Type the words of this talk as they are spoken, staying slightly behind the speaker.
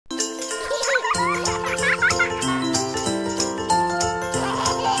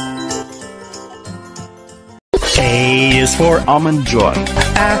A is for almond joy,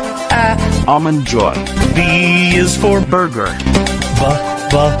 almond joy. B is for Burger,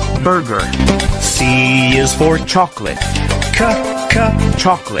 burger. C is for Chocolate,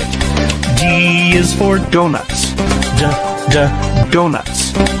 chocolate. D is for Donuts,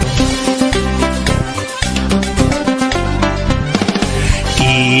 donuts.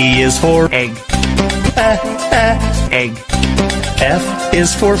 E is for Egg, egg. F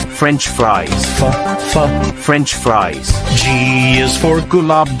is for French fries, French fries. G is for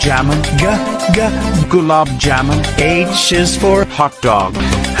Gulab jamun, gulab jamun. H is for Hot dog,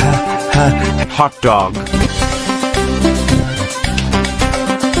 hot dog.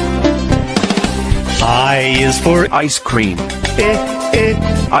 I is for Ice cream,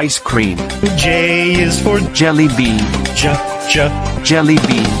 ice cream. J is for Jelly bean, jelly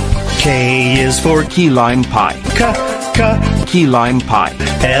bean. K is for Key lime pie, key lime pie.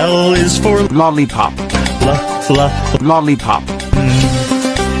 L is for Lollipop, lollipop.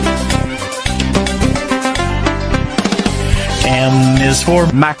 M is for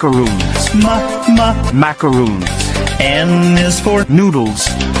Macaroons, macaroons. N is for Noodles,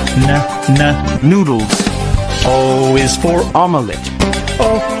 noodles. O is for Omelette,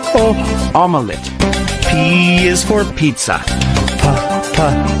 omelette. P is for Pizza,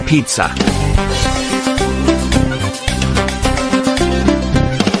 pizza.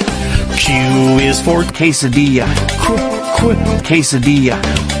 Q is for Quesadilla, quesadilla.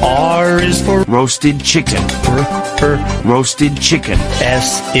 R is for Roasted chicken, roasted chicken.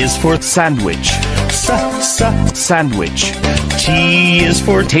 S is for Sandwich, sandwich. T is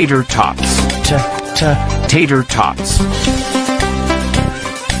for Tater tots, tater tots.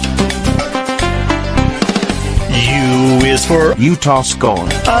 U is for Utah scone,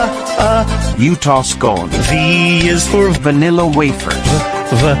 Utah scone. V is for Vanilla wafers,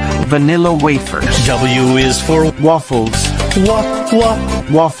 vanilla wafers. W is for Waffles,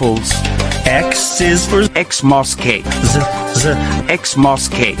 waffles. X is for Xmas cake, Xmas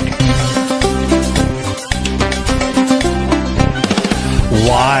cake.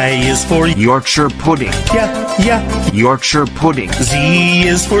 Y is for Yorkshire pudding, Yorkshire pudding. Z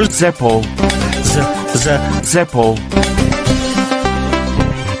is for Zeppo, Zeppo.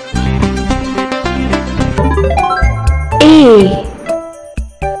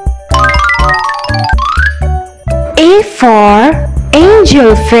 A for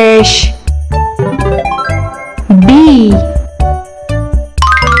angelfish. B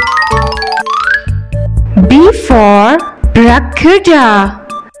for Barracuda.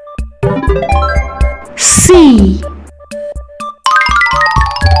 C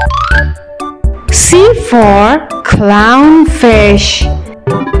for clownfish.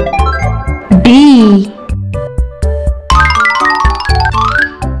 D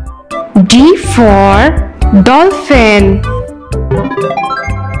for dolphin.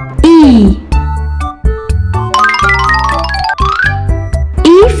 E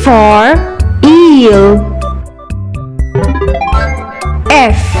for eel.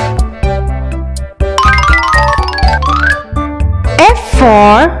 F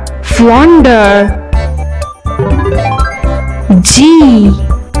for flounder. G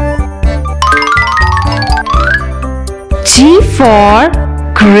for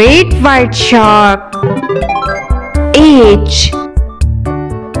great white shark. H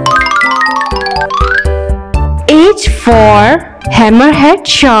for hammerhead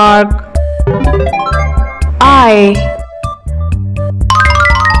shark. I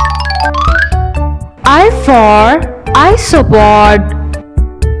for isopod.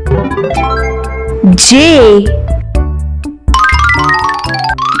 J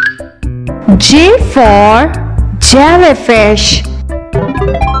for jellyfish.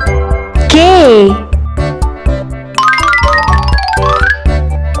 K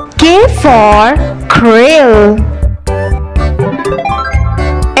for krill.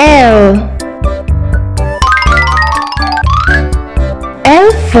 L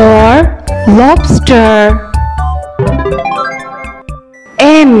for lobster.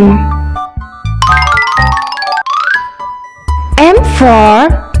 M for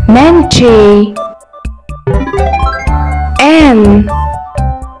manatee. N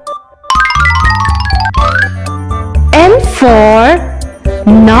for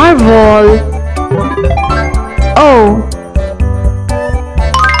narwhal.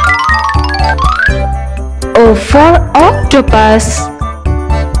 O for octopus.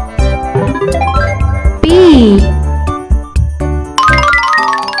 P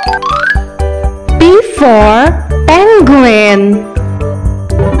for penguin.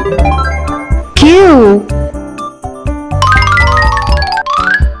 Q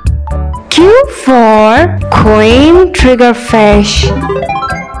for queen triggerfish.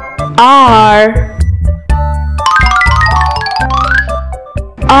 R.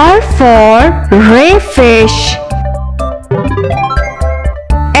 R for rayfish.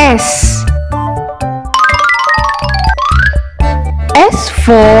 S. S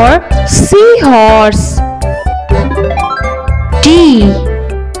for seahorse. T.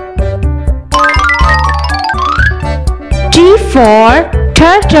 T for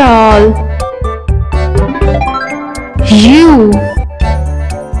turtle. U.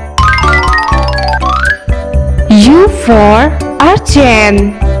 U for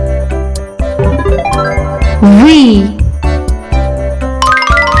urchin. V.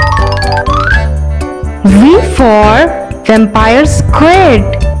 V for vampire squid.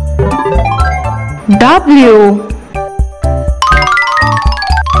 W.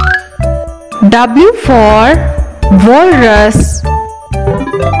 W for walrus.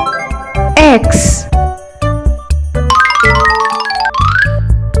 X.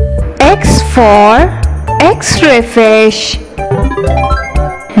 X for X-ray fish.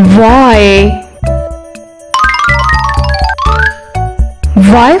 Y.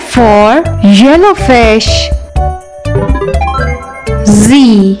 Y for yellowfish.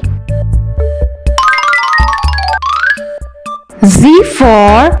 Z. Z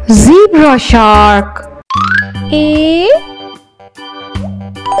for zebra shark. A.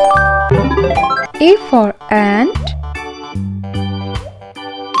 A for ant.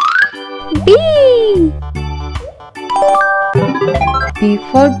 B. B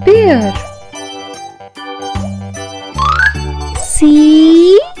for bear.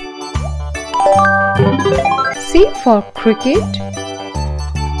 C. C for cricket.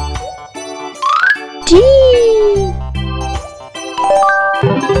 D.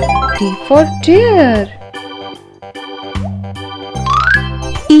 D for deer.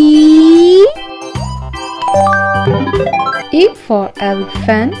 E. E for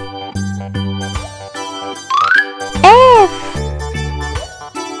elephant. F.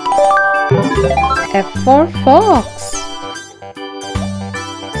 F for fox.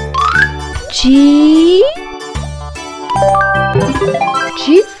 G.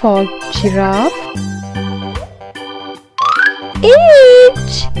 G for giraffe.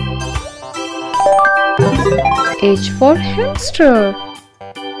 H. H for hamster.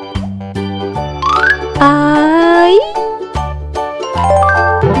 I.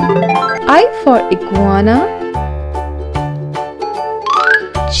 I for iguana.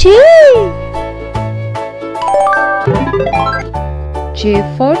 J. J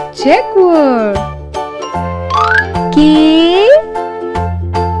for jaguar. K.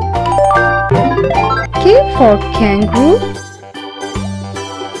 K for kangaroo.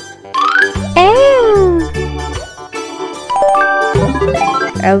 L.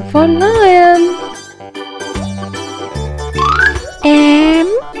 L for lion. M.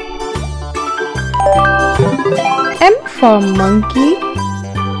 M for monkey.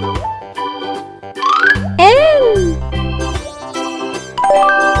 N.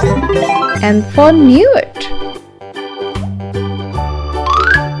 N for newt.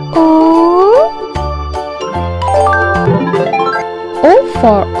 O. O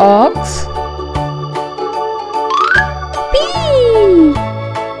for ox. P.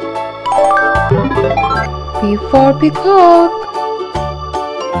 P for peacock.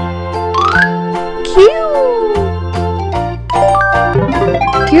 Q.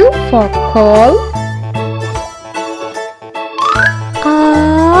 Q for quail.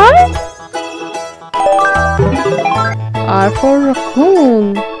 R. R for raccoon.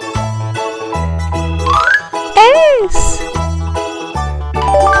 S.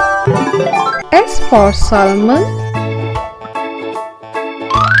 S for salmon.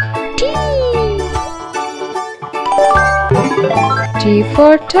 T. T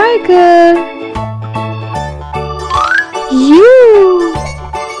for tiger. U.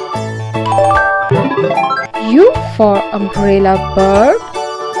 U for umbrella bird.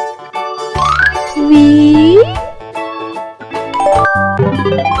 V.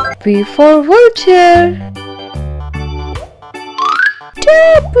 V for vulture.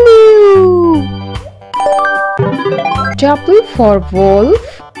 W. W for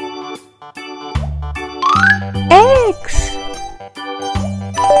wolf. X.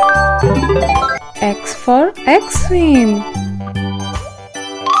 X for X-wing.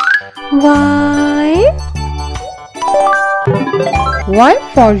 Y. Y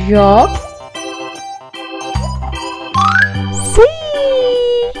for yak. Z.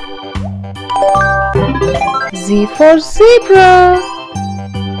 Z for zebra.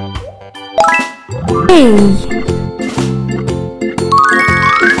 A.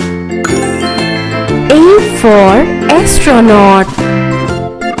 A for astronaut.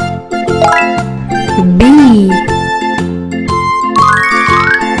 B.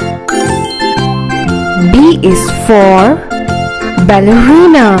 B is for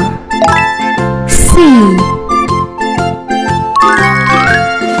ballerina. C.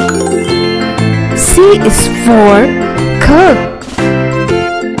 C is for cook.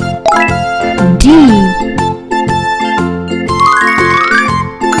 D.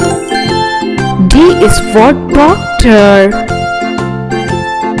 D is for doctor.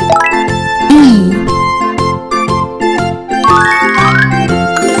 E.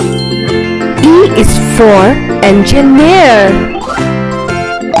 E is for engineer.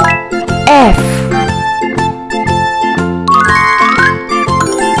 F.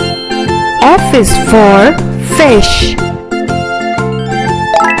 F is for fish.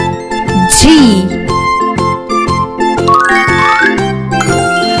 G.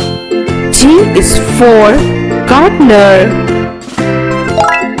 G is for gardener.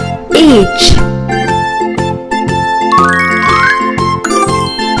 H.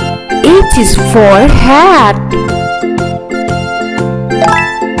 H is for hat.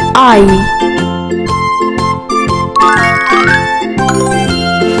 I.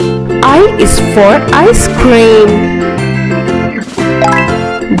 I is for ice cream.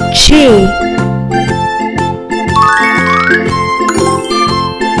 J.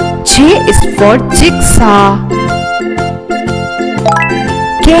 J is for jigsaw.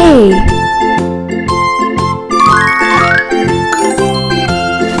 K.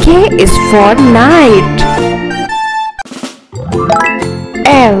 K is for night.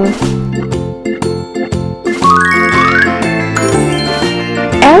 L.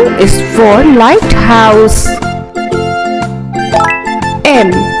 L is for lighthouse.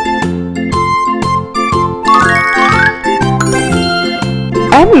 M.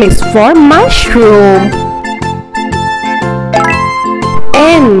 M is for mushroom.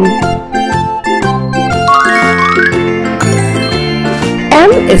 N.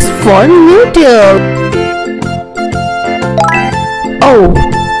 N is for noodle. O.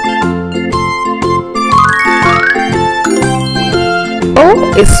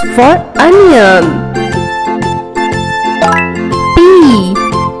 O is for onion. P.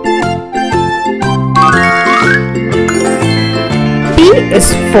 P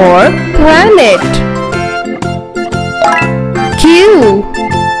is for planet. Q.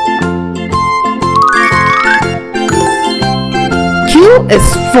 Q is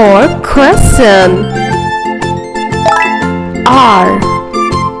for question. R.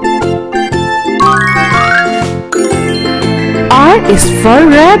 R is for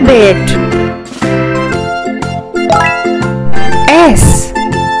rabbit. S.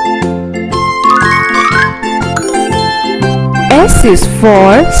 S is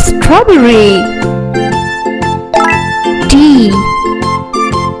for strawberry. T.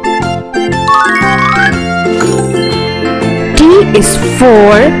 T is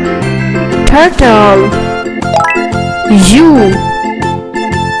for turtle. U.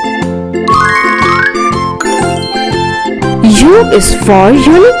 U is for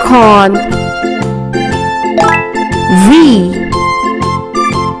unicorn. V.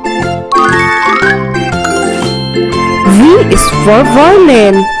 V is for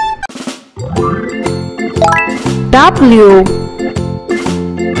violin. W.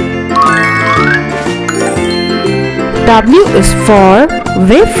 W is for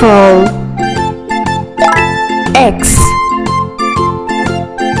waffle. X.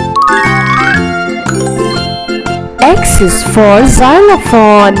 X is for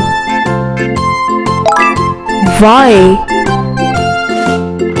xylophone. Y.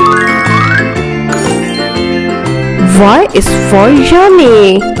 Y is for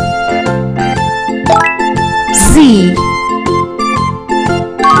yummy. Z.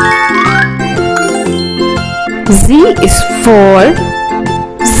 Z is for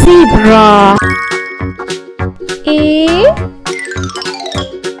zebra. A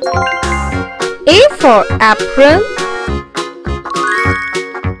for apron.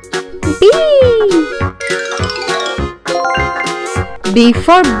 B. B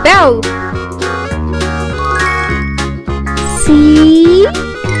for bell. C.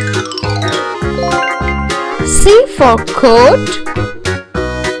 C for coat.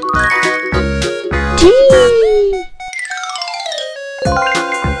 D.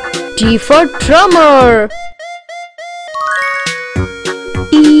 D for drummer.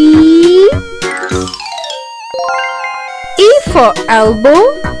 E. E for elbow.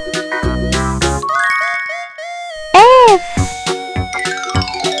 F.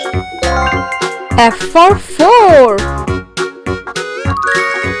 F for four.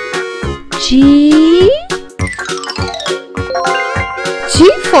 G.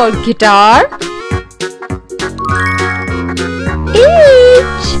 for guitar.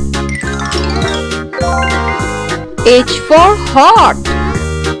 H. H for heart.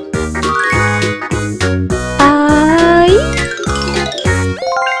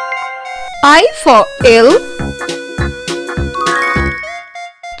 I for elf.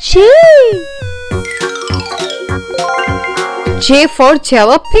 J. J for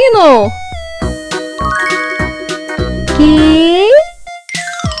jalapeno. K.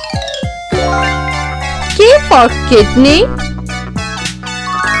 K for kidney.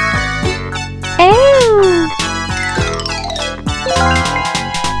 L.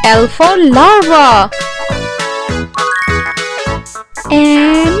 L for larva.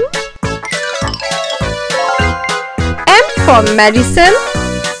 M. M for medicine.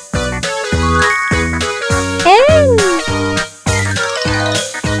 N.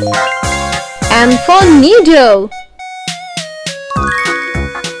 N for needle.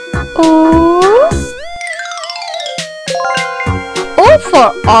 O. O for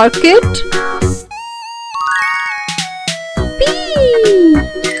orchid. P.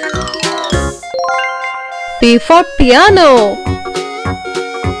 P for piano.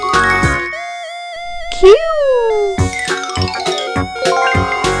 Q.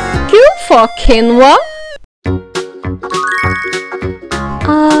 Q for quinoa.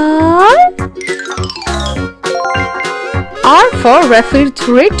 R. R for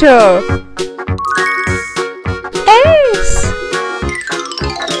refrigerator. S.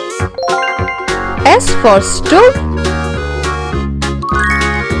 S for stove.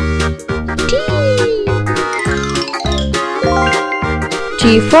 T.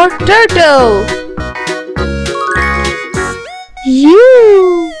 T for turtle.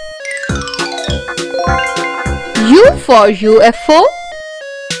 U. U for UFO.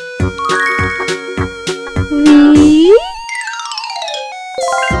 V.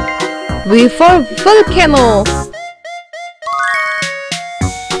 V for volcano.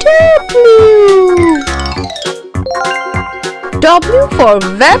 W. W for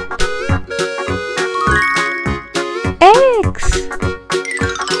web. X.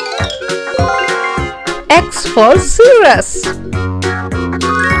 X for cirrus.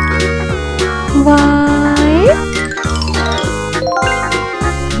 Y.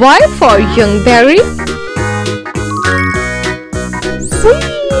 Y for young berry. Z.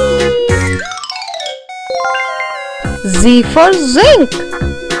 Z for zinc.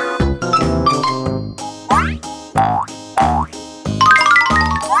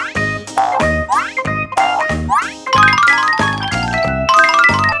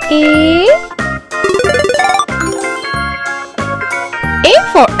 A. A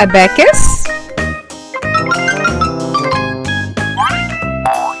for abacus.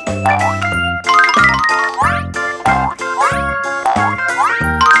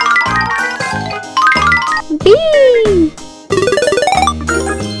 B.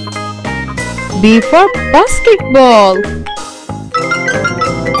 B for basketball.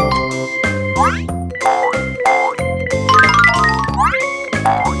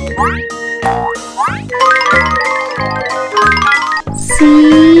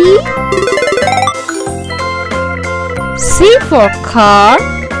 C. C for car.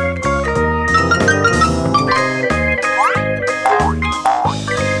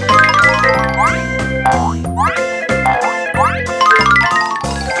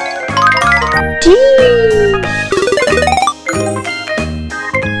 D.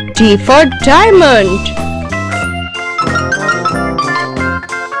 D for diamond.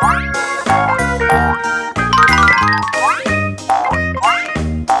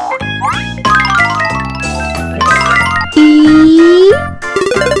 E.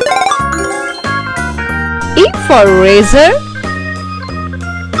 E for razor.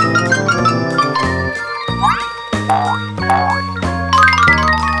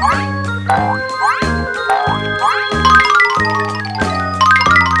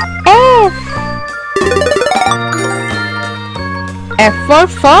 F. F for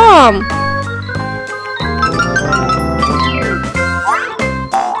farm.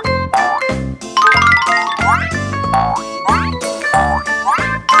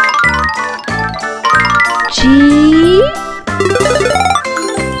 G.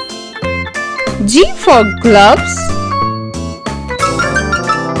 G for gloves.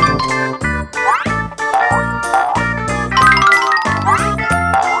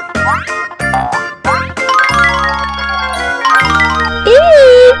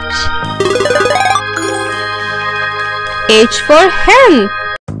 H. H for hen.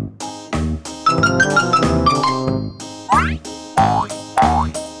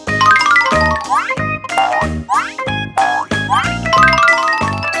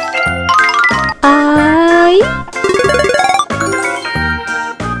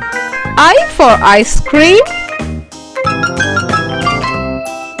 I for ice cream.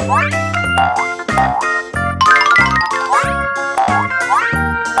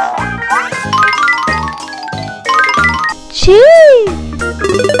 J.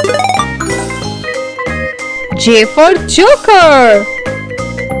 J for Joker.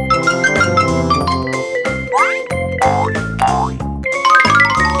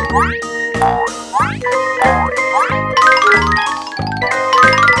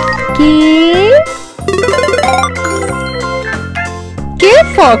 K. K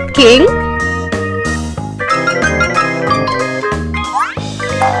for King.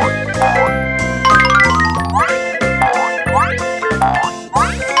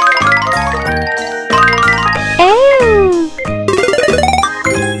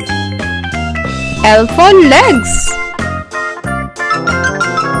 L for legs.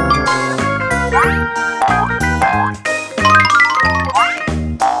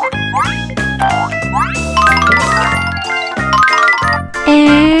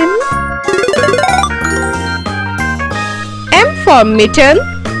 M for mitten.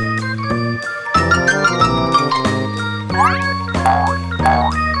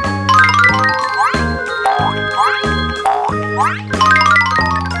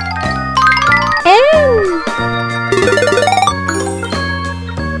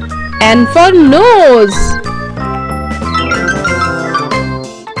 N for nose.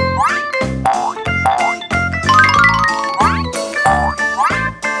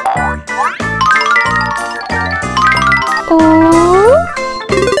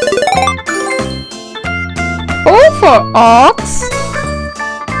 O for ox.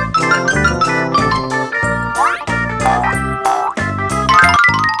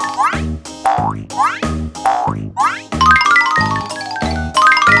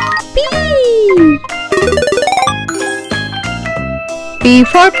 P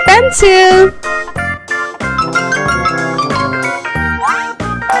for pencil.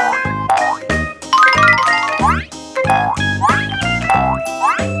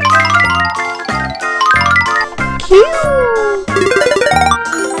 Q.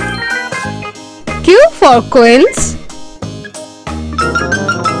 Q for quince.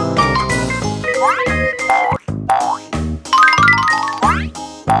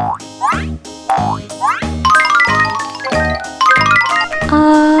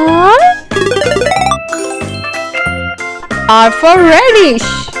 R for radish.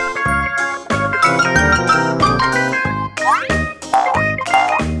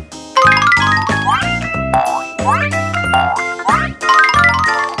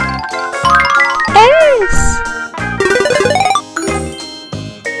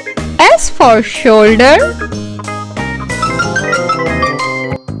 S for shoulder.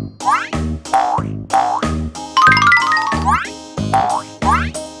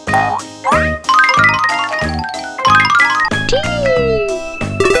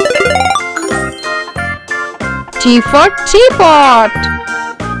 T for teapot.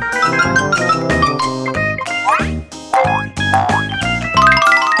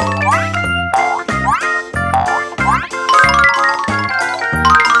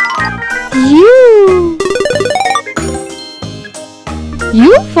 U.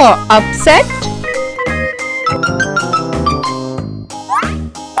 U for upset.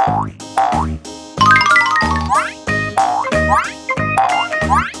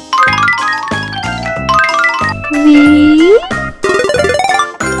 V.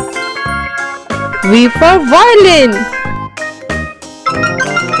 V for violin.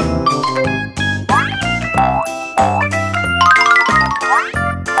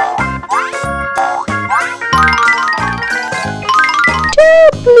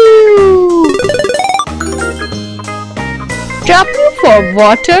 W. W for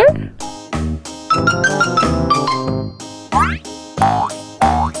water.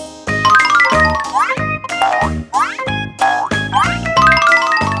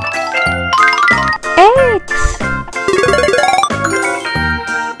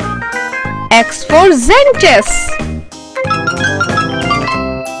 X for Xanthus.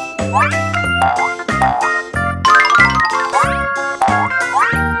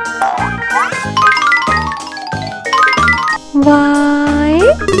 Y.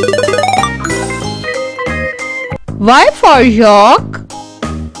 Y for York.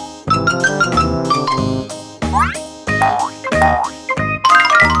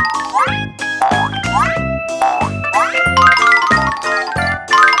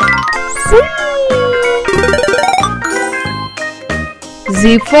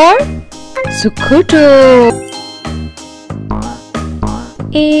 Z for Zucchini.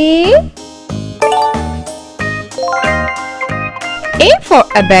 A. A for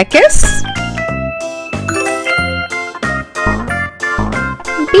abacus.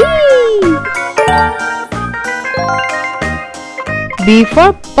 B. B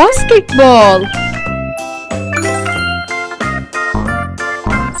for basketball.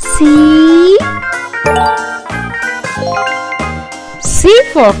 C. C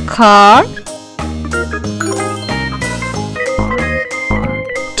for car.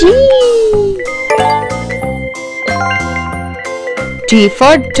 D. D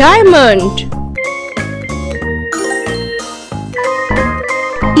for diamond.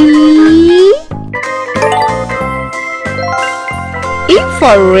 E. E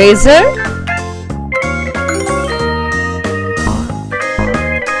for razor.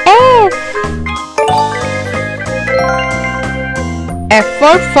 F. F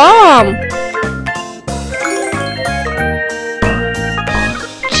for farm.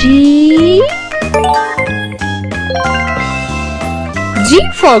 G. G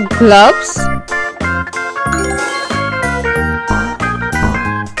for gloves.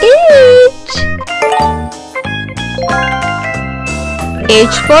 H.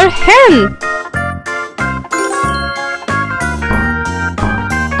 H for hen.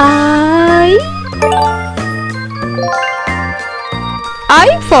 I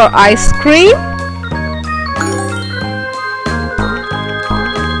for ice cream.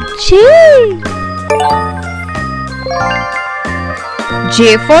 J.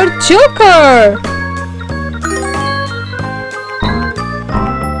 J for joker.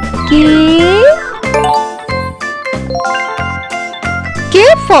 K. K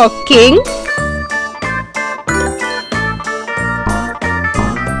for king.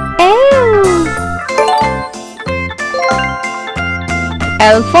 L.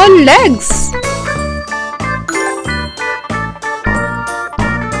 L for legs.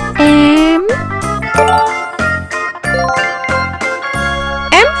 M.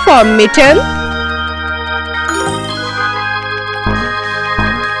 M for mitten.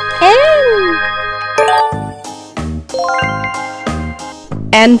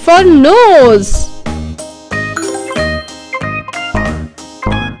 N for nose.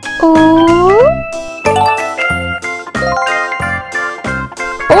 O.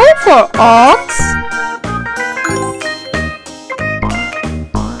 O for ox.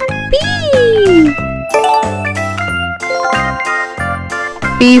 P.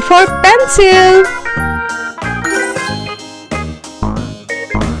 P for pencil.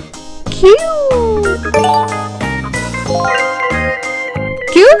 Q.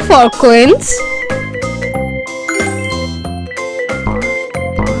 Q for queens.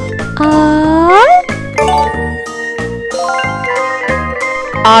 R.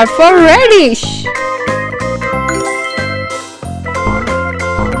 R for radish.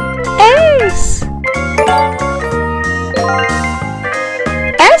 S.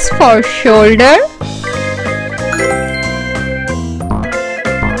 S for shoulder.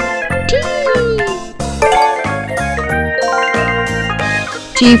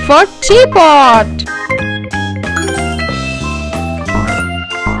 T for teapot.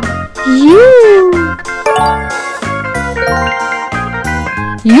 U.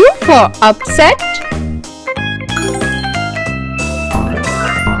 U for upset.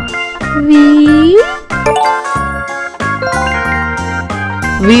 V.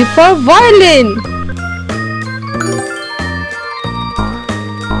 V for violin.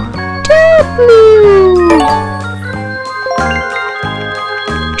 W.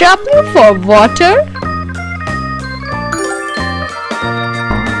 W for water.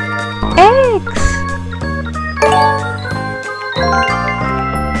 X.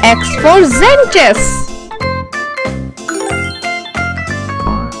 X for Xanthus.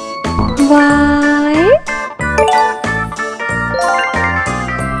 Y.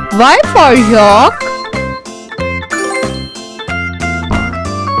 Y for York.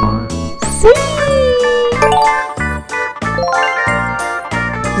 Z.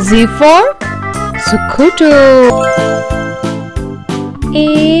 Z for Zucchini.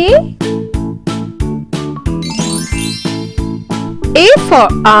 A for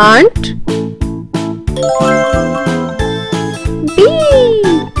ant. B.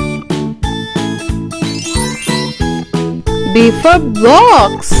 B for box.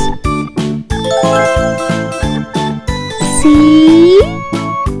 C.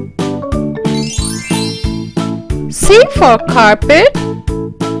 C for carpet.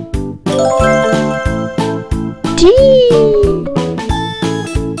 D.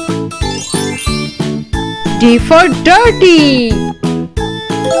 D for dirty.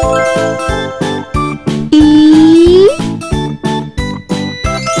 E.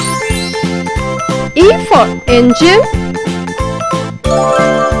 E for engine.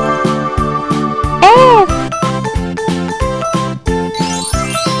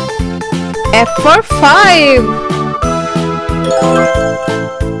 F for 5.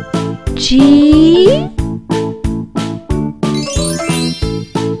 G.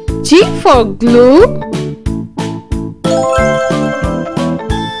 G for glue.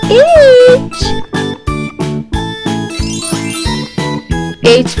 H.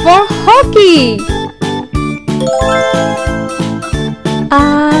 H for hockey.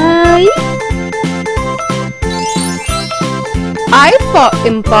 I for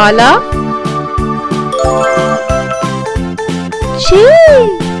impala. J.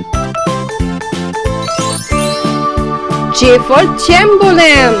 J for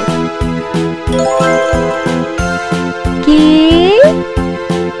jambolam. K.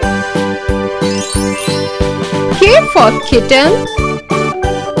 K for kitten.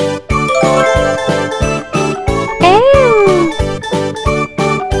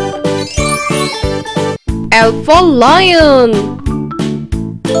 L for lion.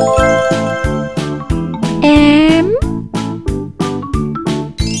 M.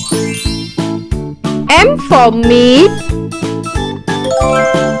 M for meat.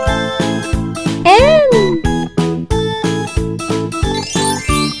 N.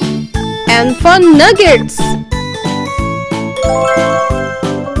 N for nuggets.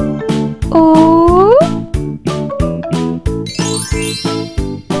 O.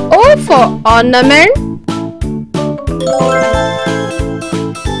 O for ornament.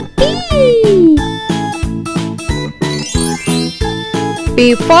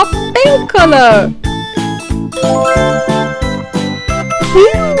 P for pink color. Q.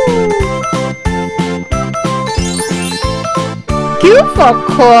 Q for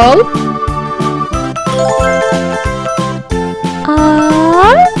coal.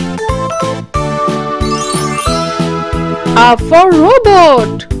 R. R for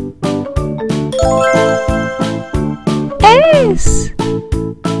robot. S.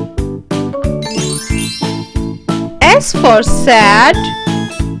 S for sad.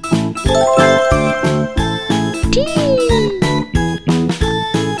 T.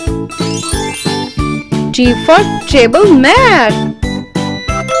 T for table mat.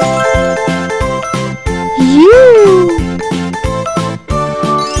 U.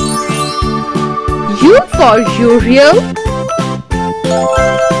 U for Uriel.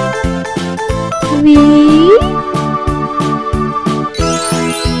 V.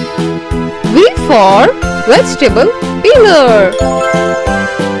 V for vegetable peeler.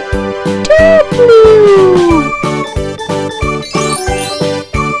 W.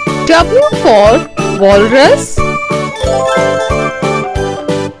 W for walrus.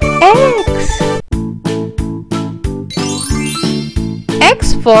 X.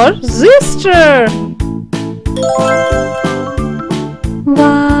 X for sister.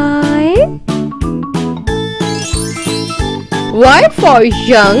 Y. Y for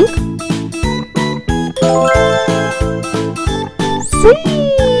young. Z.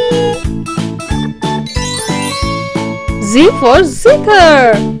 Z for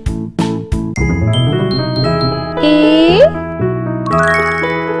zither. A.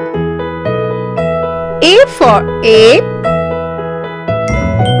 A for ape.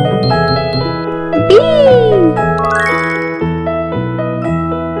 B.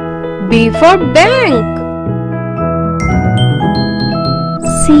 B for bank.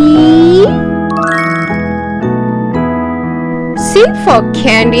 C. C for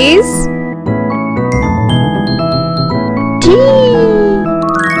candies. D.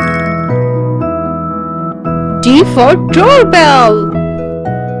 D for doorbell.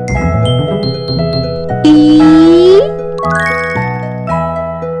 E.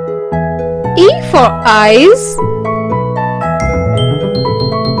 E for eyes.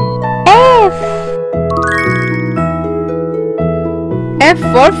 F. F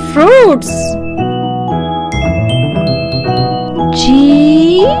for fruits.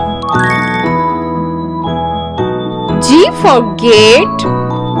 G. G for gate.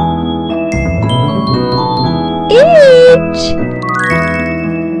 H.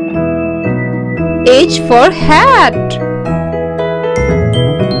 H for hat.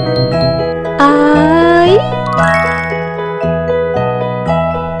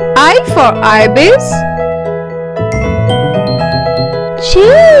 I for ibis. J.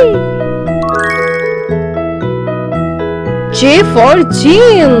 J for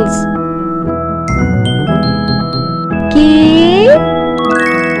jeans. K.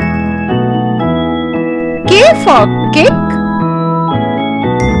 K for kick.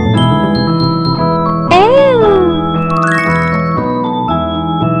 L.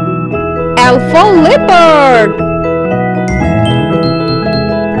 L for leopard.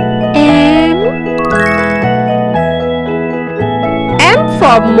 M. M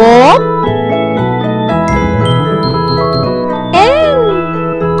for mop.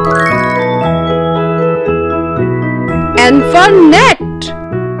 net.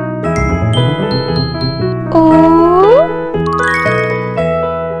 O.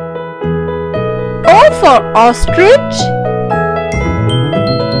 O for ostrich.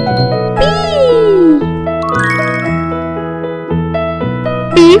 P.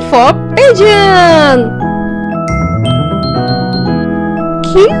 P for pigeon.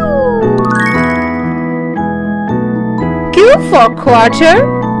 Q. Q for quarter.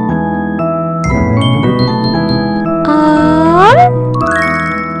 R.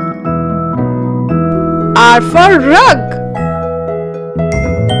 R for rug.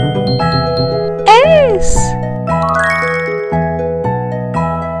 S.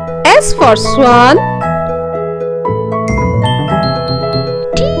 S for swan.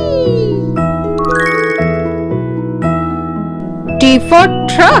 T. T for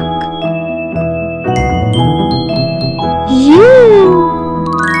truck. U.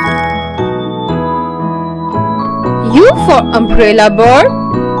 U for umbrella bird.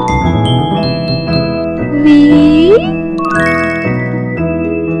 V.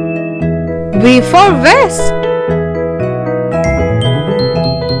 V for vest.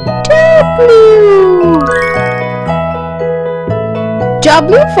 W.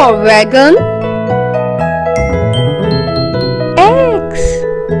 W for wagon. X.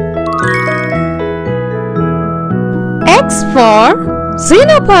 X for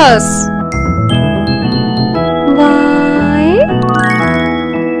xenopus. Y.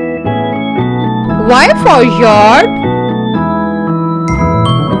 Y for yard.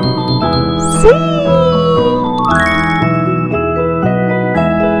 Z.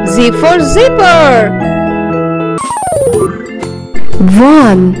 Z for zipper.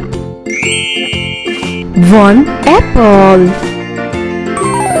 1. 1 apple.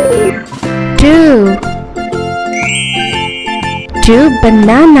 2. 2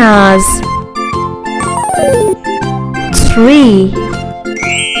 bananas. 3.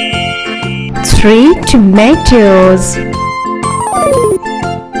 3 tomatoes.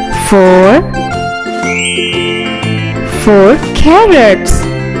 4. 4 carrots.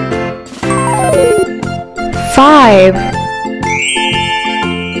 5.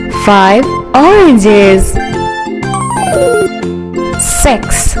 5 oranges.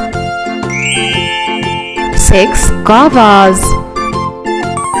 6. 6 guavas.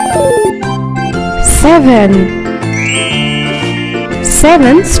 7.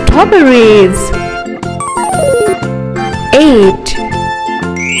 7 strawberries. 8.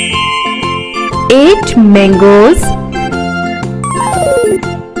 8 mangoes.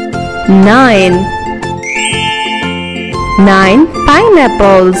 9. 9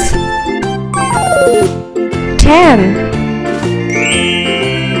 pineapples. 10.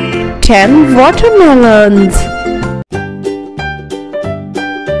 10 watermelons.